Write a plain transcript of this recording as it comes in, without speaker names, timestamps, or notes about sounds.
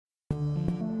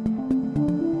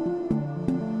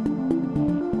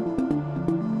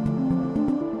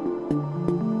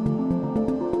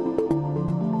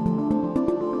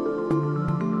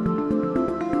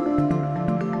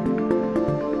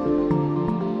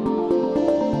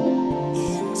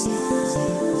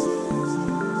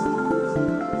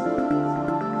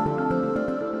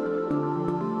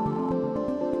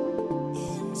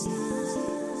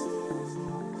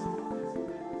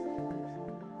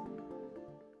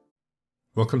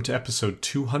Welcome to episode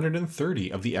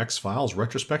 230 of the X-Files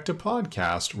Retrospective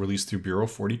Podcast, released through Bureau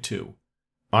 42.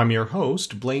 I'm your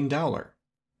host, Blaine Dowler.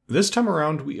 This time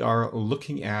around, we are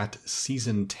looking at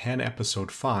Season 10,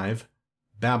 Episode 5,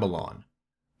 Babylon.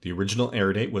 The original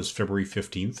air date was February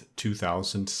 15th,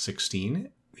 2016.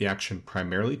 The action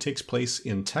primarily takes place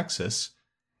in Texas,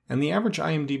 and the average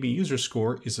IMDb user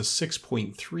score is a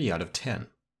 6.3 out of 10.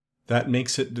 That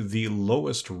makes it the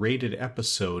lowest rated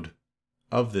episode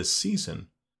of this season.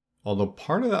 Although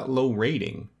part of that low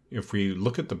rating, if we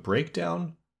look at the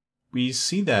breakdown, we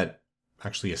see that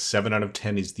actually a 7 out of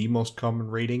 10 is the most common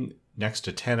rating, next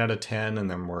to 10 out of 10, and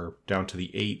then we're down to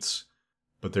the 8s.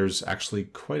 But there's actually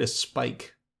quite a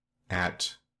spike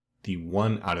at the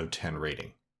 1 out of 10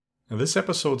 rating. Now, this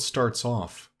episode starts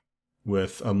off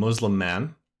with a Muslim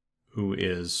man who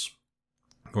is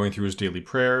going through his daily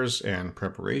prayers and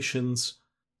preparations.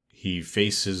 He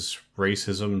faces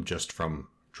racism just from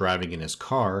driving in his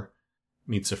car,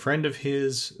 meets a friend of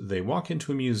his, they walk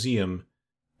into a museum,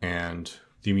 and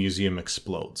the museum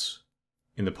explodes.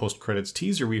 In the post-credits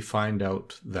teaser, we find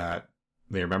out that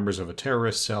they are members of a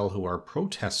terrorist cell who are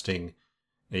protesting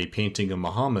a painting of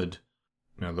Muhammad.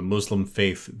 Now, the Muslim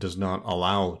faith does not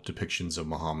allow depictions of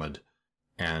Muhammad,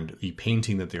 and the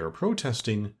painting that they are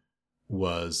protesting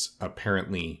was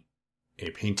apparently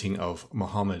a painting of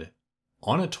Muhammad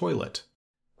on a toilet,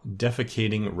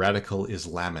 defecating radical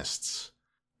Islamists,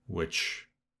 which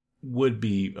would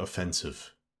be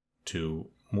offensive to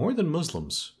more than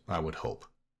Muslims, I would hope.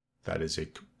 That is a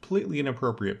completely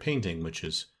inappropriate painting, which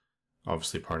is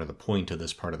obviously part of the point of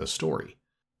this part of the story.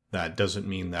 That doesn't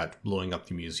mean that blowing up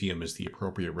the museum is the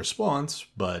appropriate response,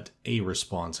 but a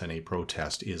response and a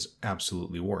protest is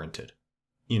absolutely warranted.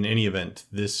 In any event,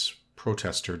 this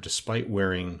protester, despite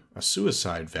wearing a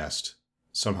suicide vest,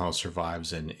 somehow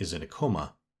survives and is in a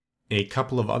coma. A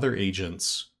couple of other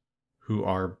agents who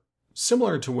are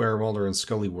similar to where Mulder and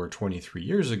Scully were 23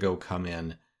 years ago come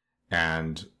in,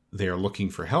 and they are looking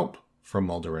for help from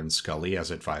Mulder and Scully, as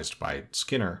advised by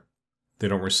Skinner. They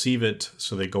don't receive it,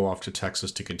 so they go off to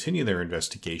Texas to continue their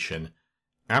investigation.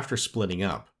 After splitting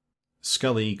up,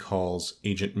 Scully calls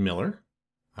Agent Miller.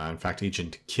 In fact,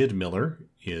 Agent Kid Miller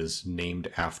is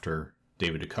named after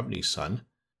David Duchovny's son.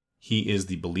 He is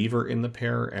the believer in the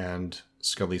pair, and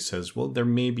Scully says, well, there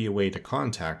may be a way to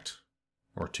contact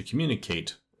or to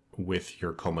communicate with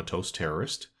your comatose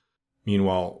terrorist.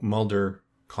 Meanwhile, Mulder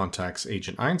contacts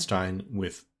Agent Einstein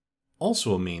with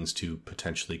also a means to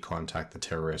potentially contact the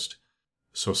terrorist.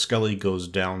 So Scully goes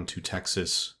down to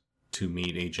Texas to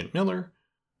meet Agent Miller,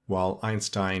 while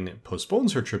Einstein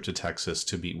postpones her trip to Texas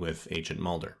to meet with Agent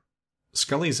Mulder.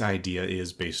 Scully's idea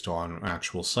is based on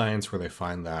actual science, where they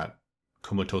find that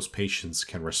comatose patients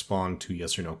can respond to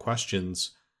yes or no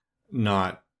questions,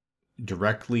 not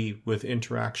directly with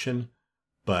interaction,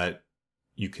 but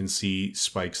you can see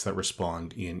spikes that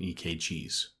respond in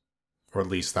EKGs. Or at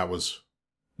least that was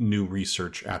new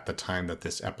research at the time that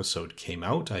this episode came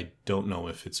out. I don't know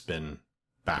if it's been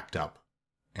backed up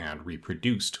and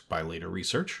reproduced by later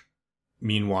research.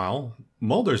 Meanwhile,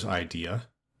 Mulder's idea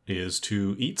is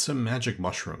to eat some magic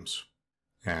mushrooms.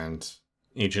 And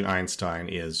Agent Einstein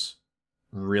is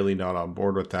really not on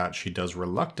board with that. She does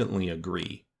reluctantly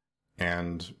agree.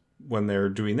 And when they're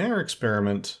doing their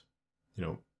experiment,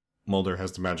 Mulder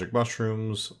has the magic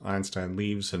mushrooms, Einstein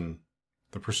leaves, and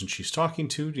the person she's talking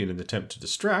to, in an attempt to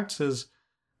distract, says,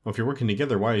 well, if you're working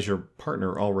together, why is your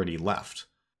partner already left?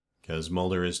 Because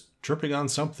Mulder is tripping on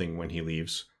something when he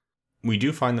leaves. We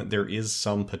do find that there is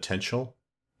some potential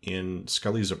in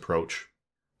Scully's approach.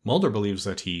 Mulder believes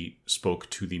that he spoke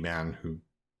to the man who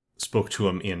spoke to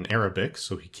him in Arabic,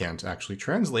 so he can't actually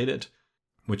translate it,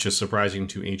 which is surprising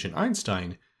to Agent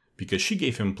Einstein, because she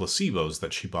gave him placebos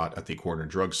that she bought at the corner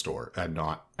drugstore and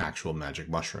not actual magic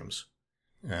mushrooms.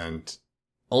 And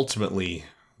ultimately,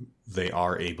 they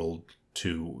are able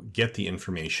to get the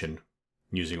information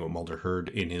using what Mulder heard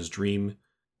in his dream.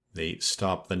 They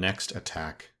stop the next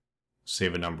attack,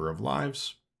 save a number of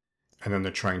lives, and then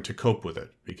they're trying to cope with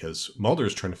it, because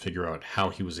Mulder's trying to figure out how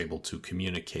he was able to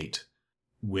communicate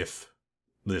with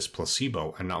this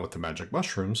placebo and not with the magic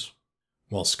mushrooms,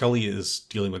 while Scully is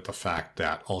dealing with the fact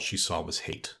that all she saw was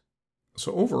hate.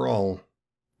 So overall,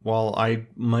 while I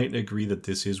might agree that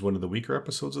this is one of the weaker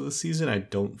episodes of the season, I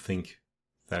don't think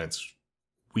that it's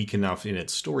weak enough in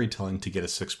its storytelling to get a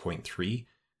 6.3.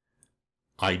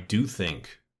 I do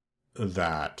think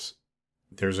that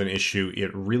there's an issue.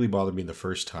 It really bothered me the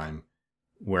first time,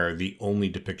 where the only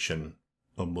depiction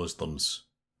of Muslims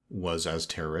was as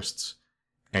terrorists.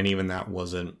 And even that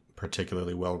wasn't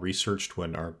particularly well researched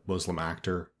when our Muslim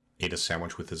actor ate a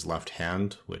sandwich with his left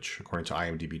hand, which, according to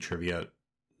IMDb trivia,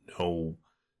 no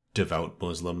devout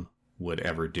Muslim would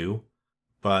ever do.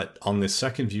 But on this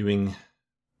second viewing,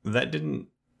 that didn't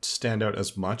stand out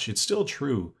as much. It's still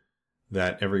true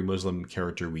that every Muslim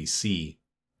character we see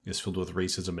is filled with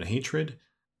racism and hatred,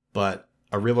 but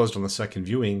I realized on the second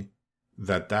viewing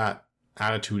that that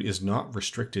attitude is not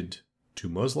restricted to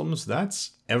Muslims.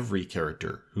 That's every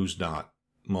character who's not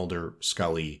Mulder,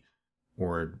 Scully,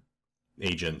 or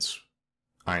agents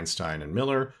Einstein and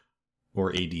Miller,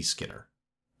 or A.D. Skinner.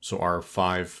 So our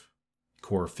 5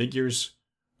 core figures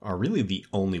are really the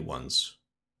only ones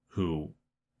who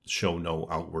show no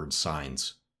outward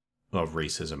signs of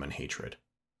racism and hatred.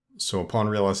 So upon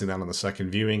realizing that on the second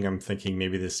viewing, I'm thinking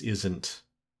maybe this isn't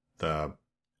the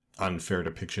unfair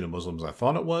depiction of Muslims I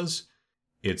thought it was.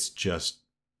 It's just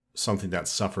something that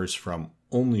suffers from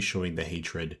only showing the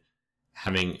hatred,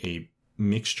 having a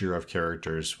mixture of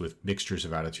characters with mixtures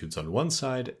of attitudes on one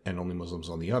side and only Muslims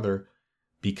on the other,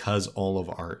 because all of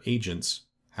our agents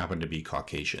happen to be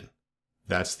Caucasian.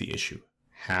 That's the issue.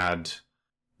 Had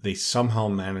they somehow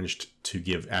managed to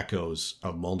give echoes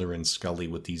of Mulder and Scully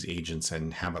with these agents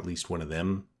and have at least one of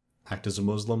them act as a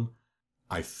Muslim,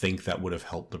 I think that would have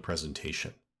helped the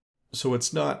presentation. So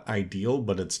it's not ideal,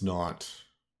 but it's not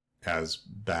as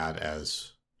bad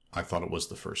as I thought it was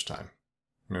the first time.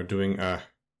 Now, doing a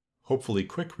hopefully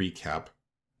quick recap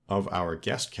of our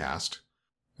guest cast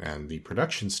and the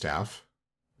production staff,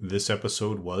 this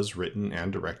episode was written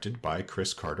and directed by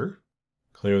Chris Carter.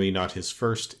 Clearly not his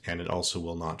first, and it also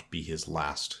will not be his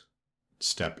last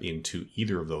step into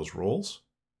either of those roles.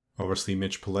 Obviously,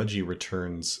 Mitch Pileggi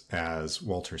returns as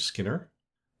Walter Skinner.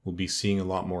 We'll be seeing a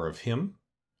lot more of him.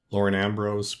 Lauren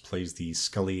Ambrose plays the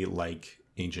Scully-like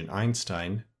Agent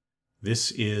Einstein.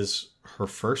 This is her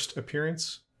first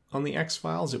appearance on the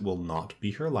X-Files. It will not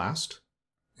be her last,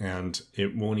 and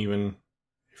it won't even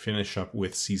finish up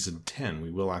with Season 10.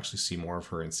 We will actually see more of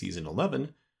her in Season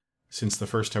 11. Since the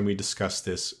first time we discussed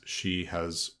this, she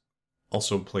has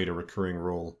also played a recurring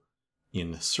role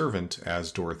in Servant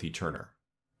as Dorothy Turner.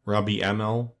 Robbie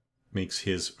Amell makes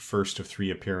his first of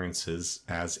 3 appearances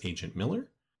as Agent Miller.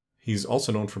 He's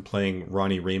also known for playing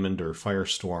Ronnie Raymond or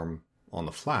Firestorm on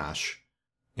The Flash,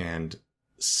 and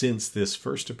since this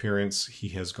first appearance, he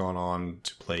has gone on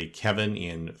to play Kevin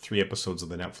in 3 episodes of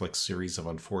the Netflix series of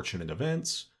Unfortunate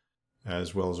Events,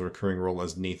 as well as a recurring role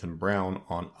as Nathan Brown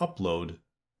on Upload,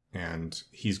 and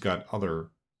he's got other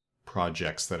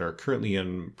projects that are currently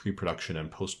in pre-production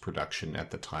and post-production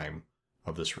at the time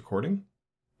of this recording.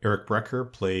 Eric Brecker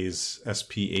plays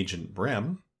SP Agent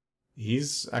Brem.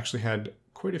 He's actually had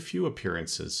quite a few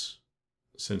appearances.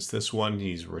 Since this one,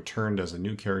 he's returned as a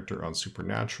new character on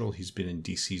Supernatural. He's been in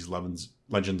DC's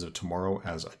Legends of Tomorrow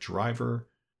as a driver,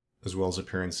 as well as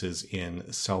appearances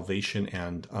in Salvation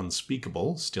and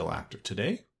Unspeakable, still active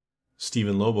today.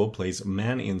 Stephen Lobo plays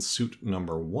Man in Suit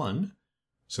number 1.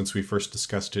 Since we first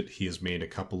discussed it, he has made a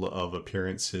couple of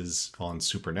appearances on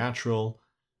Supernatural.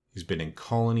 He's been in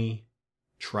Colony,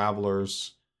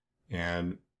 Travelers,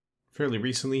 and fairly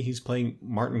recently he's playing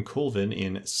Martin Colvin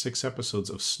in 6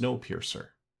 episodes of Snowpiercer.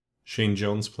 Shane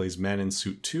Jones plays Man in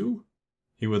Suit 2.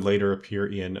 He would later appear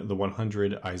in The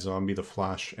 100, iZombie, The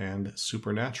Flash, and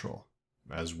Supernatural,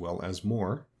 as well as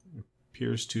more.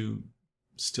 Appears to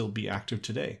still be active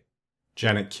today.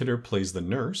 Janet Kidder plays the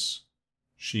nurse.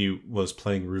 She was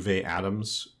playing Ruve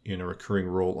Adams in a recurring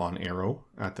role on Arrow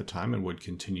at the time and would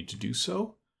continue to do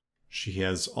so. She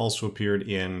has also appeared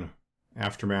in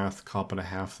Aftermath, Cop and a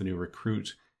Half, The New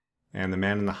Recruit, and The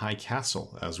Man in the High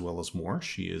Castle, as well as more.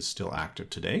 She is still active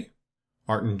today.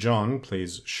 Artin John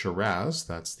plays Shiraz.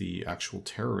 That's the actual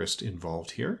terrorist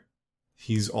involved here.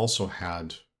 He's also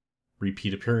had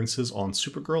repeat appearances on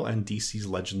Supergirl and DC's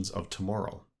Legends of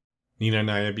Tomorrow. Nina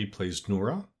Nayabi plays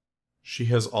Noura. She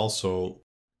has also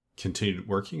continued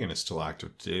working and is still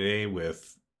active today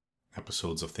with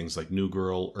episodes of things like New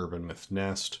Girl, Urban Myth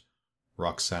Nest,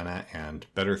 Roxana, and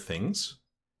Better Things.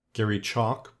 Gary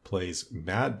Chalk plays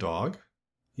Mad Dog.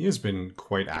 He has been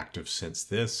quite active since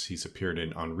this. He's appeared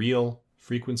in Unreal,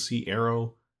 Frequency,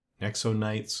 Arrow, Nexo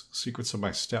Knights, Secrets of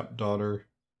My Stepdaughter,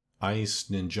 Ice,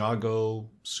 Ninjago,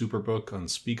 Superbook,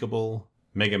 Unspeakable,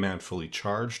 Mega Man Fully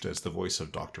Charged as the voice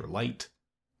of Dr. Light,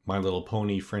 My Little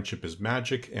Pony, Friendship is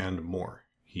Magic, and more.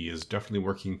 He is definitely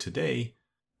working today,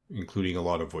 including a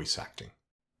lot of voice acting.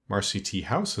 Marcy T.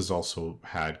 House has also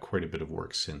had quite a bit of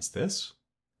work since this.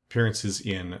 Appearances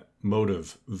in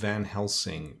Motive, Van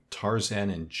Helsing, Tarzan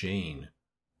and Jane,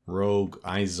 Rogue,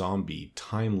 iZombie,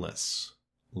 Timeless,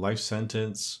 Life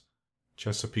Sentence,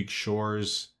 Chesapeake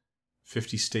Shores,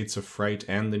 50 States of Fright,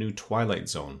 and the new Twilight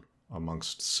Zone,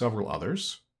 amongst several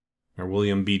others. Now,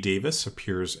 William B. Davis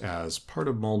appears as part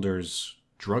of Mulder's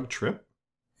drug trip,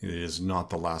 It is not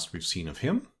the last we've seen of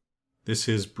him. This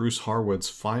is Bruce Harwood's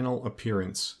final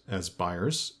appearance as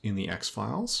Byers in the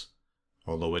X-Files,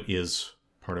 although it is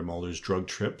part of Mulder's drug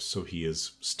trip, so he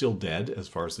is still dead as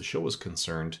far as the show is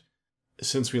concerned.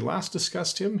 Since we last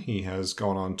discussed him, he has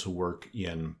gone on to work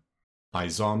in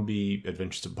iZombie,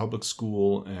 Adventures in Public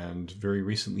School, and very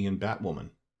recently in Batwoman.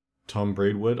 Tom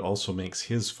Braidwood also makes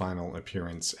his final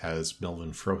appearance as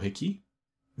Melvin Frohickey.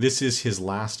 This is his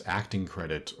last acting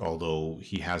credit, although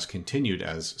he has continued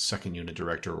as second unit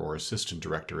director or assistant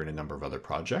director in a number of other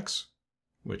projects,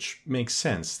 which makes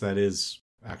sense. That is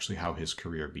actually how his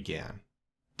career began.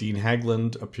 Dean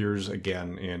Haglund appears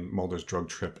again in Mulder's drug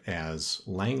trip as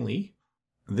Langley.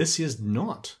 This is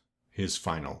not his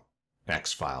final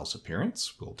X-Files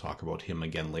appearance. We'll talk about him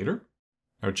again later.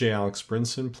 Now, J. Alex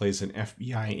Brinson plays an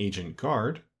FBI agent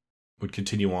guard, would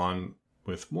continue on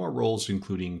with more roles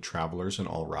including Travelers and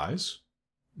All Rise.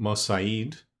 Mos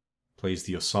Saeed plays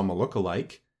the Osama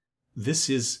lookalike. This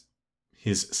is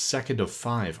his second of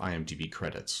 5 IMDb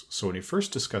credits. So when he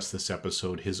first discussed this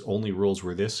episode, his only roles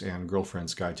were this and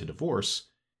Girlfriend's Guide to Divorce.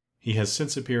 He has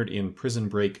since appeared in Prison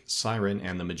Break, Siren,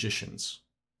 and The Magicians.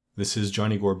 This is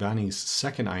Johnny Gorbani's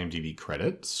second IMDb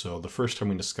credit, so the first time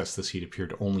we discussed this he'd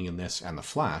appeared only in this and The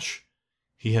Flash.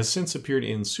 He has since appeared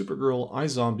in Supergirl,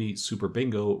 iZombie, Super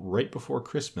Bingo, Right Before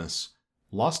Christmas,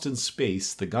 Lost in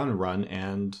Space, The Gun Run,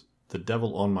 and The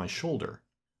Devil on My Shoulder,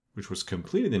 which was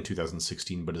completed in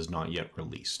 2016 but is not yet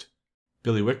released.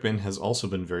 Billy Wickman has also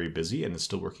been very busy and is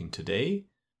still working today.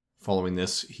 Following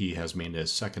this, he has made a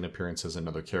second appearance as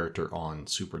another character on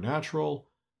Supernatural,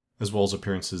 as well as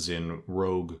appearances in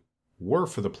Rogue, War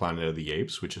for the Planet of the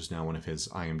Apes, which is now one of his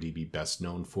IMDb best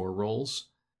known for roles,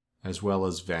 as well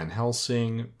as Van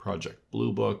Helsing, Project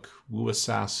Blue Book, Wu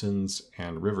Assassins,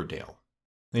 and Riverdale.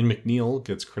 Lane McNeil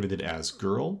gets credited as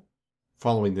Girl.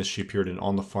 Following this, she appeared in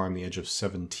On the Farm, The Edge of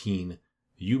 17,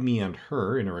 You, Me, and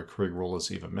Her in a recurring role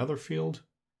as Ava Netherfield,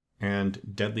 and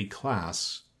Deadly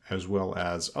Class, as well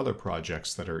as other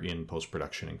projects that are in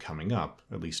post-production and coming up,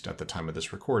 at least at the time of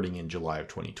this recording in July of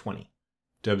 2020.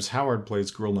 Debs Howard plays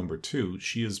Girl Number 2.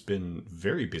 She has been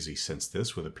very busy since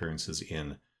this, with appearances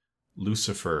in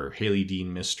Lucifer, Haley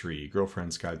Dean Mystery,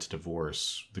 Girlfriend's Guide to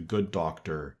Divorce, The Good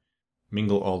Doctor,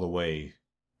 Mingle All the Way,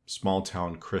 Small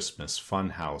Town Christmas,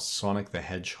 Funhouse, Sonic the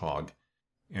Hedgehog,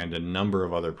 and a number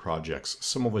of other projects,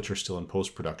 some of which are still in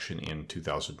post-production in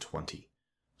 2020.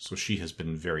 So she has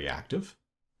been very active.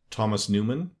 Thomas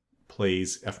Newman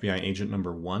plays FBI Agent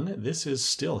Number 1. This is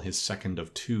still his second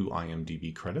of 2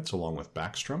 IMDb credits, along with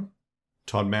Backstrom.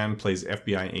 Todd Mann plays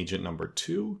FBI Agent Number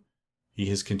 2. He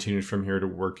has continued from here to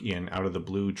work in Out of the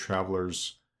Blue,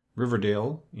 Travelers,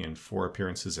 Riverdale, in 4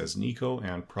 appearances as Nico,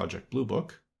 and Project Blue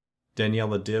Book.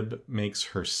 Daniela Dibb makes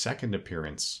her second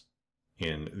appearance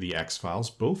in The X-Files,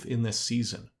 both in this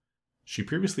season. She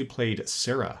previously played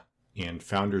Sarah in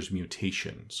Founder's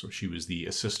Mutation, so she was the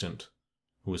assistant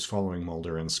who was following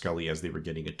Mulder and Scully as they were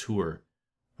getting a tour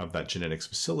of that genetics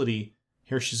facility.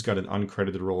 Here she's got an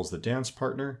uncredited role as the dance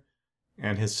partner,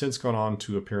 and has since gone on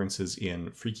to appearances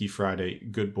in Freaky Friday,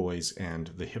 Good Boys,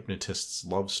 and The Hypnotist's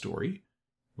Love Story,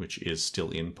 which is still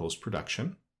in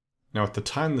post-production. Now, at the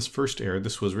time this first aired,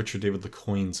 this was Richard David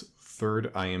LaCoigne's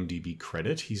third IMDb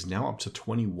credit. He's now up to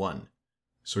 21.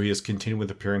 So he has continued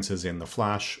with appearances in The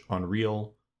Flash,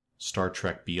 Unreal, Star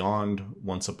Trek Beyond,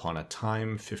 Once Upon a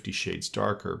Time, 50 Shades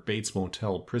Darker, Bates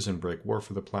Motel, Prison Break, War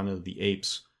for the Planet of the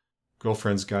Apes,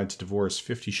 Girlfriend's Guide to Divorce,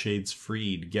 50 Shades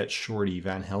Freed, Get Shorty,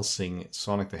 Van Helsing,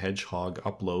 Sonic the Hedgehog,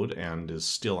 Upload, and is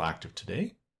still active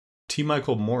today. T.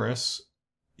 Michael Morris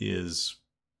is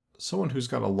someone who's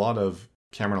got a lot of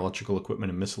camera and electrical equipment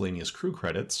and miscellaneous crew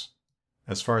credits.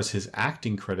 As far as his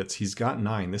acting credits, he's got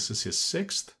 9. This is his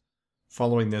 6th.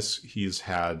 Following this, he's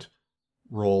had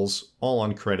roles all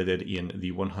uncredited in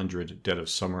The 100, Dead of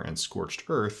Summer, and Scorched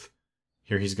Earth.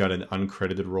 Here he's got an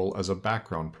uncredited role as a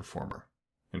background performer.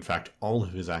 In fact, all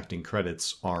of his acting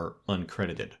credits are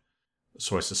uncredited.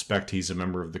 So I suspect he's a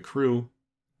member of the crew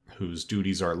whose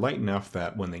duties are light enough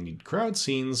that when they need crowd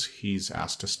scenes, he's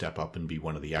asked to step up and be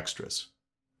one of the extras.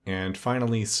 And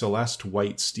finally, Celeste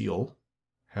White Steele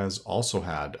has also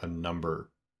had a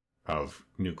number of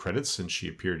new credits since she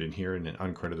appeared in here in an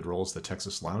uncredited role as the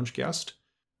Texas Lounge guest.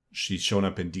 She's shown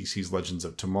up in DC's Legends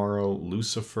of Tomorrow,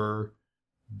 Lucifer,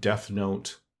 Death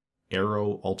Note,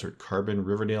 Arrow, Altered Carbon,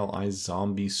 Riverdale,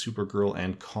 iZombie, Supergirl,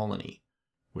 and Colony,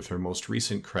 with her most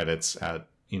recent credits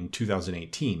in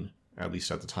 2018, at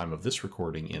least at the time of this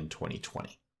recording in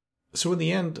 2020. So in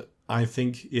the end, I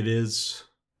think it is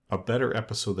a better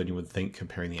episode than you would think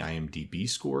comparing the IMDb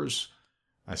scores.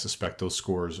 I suspect those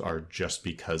scores are just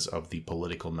because of the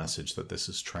political message that this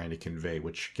is trying to convey,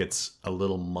 which gets a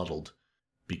little muddled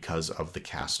because of the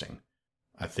casting.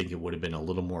 I think it would have been a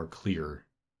little more clear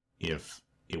if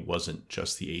it wasn't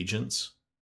just the agents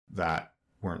that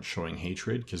weren't showing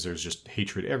hatred, because there's just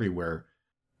hatred everywhere,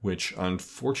 which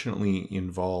unfortunately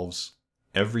involves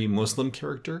every Muslim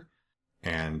character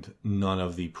and none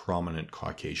of the prominent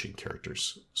Caucasian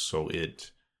characters. So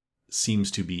it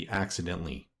seems to be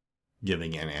accidentally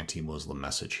giving an anti-Muslim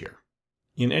message here.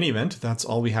 In any event, that's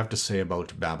all we have to say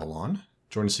about Babylon.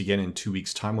 Join us again in 2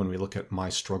 weeks' time when we look at My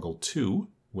Struggle 2,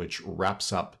 which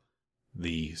wraps up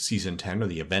the season 10 or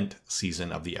the event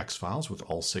season of the X-Files with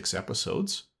all 6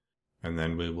 episodes. And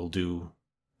then we will do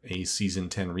a season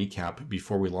 10 recap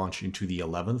before we launch into the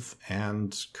 11th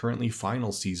and currently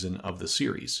final season of the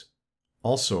series.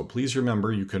 Also, please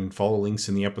remember you can follow links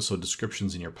in the episode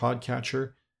descriptions in your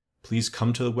podcatcher. Please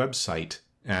come to the website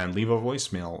and leave a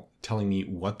voicemail telling me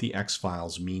what the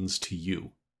X-Files means to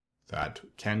you. That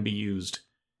can be used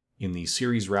in the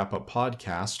series wrap-up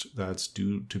podcast that's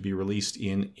due to be released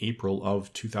in April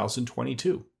of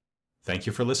 2022. Thank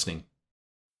you for listening.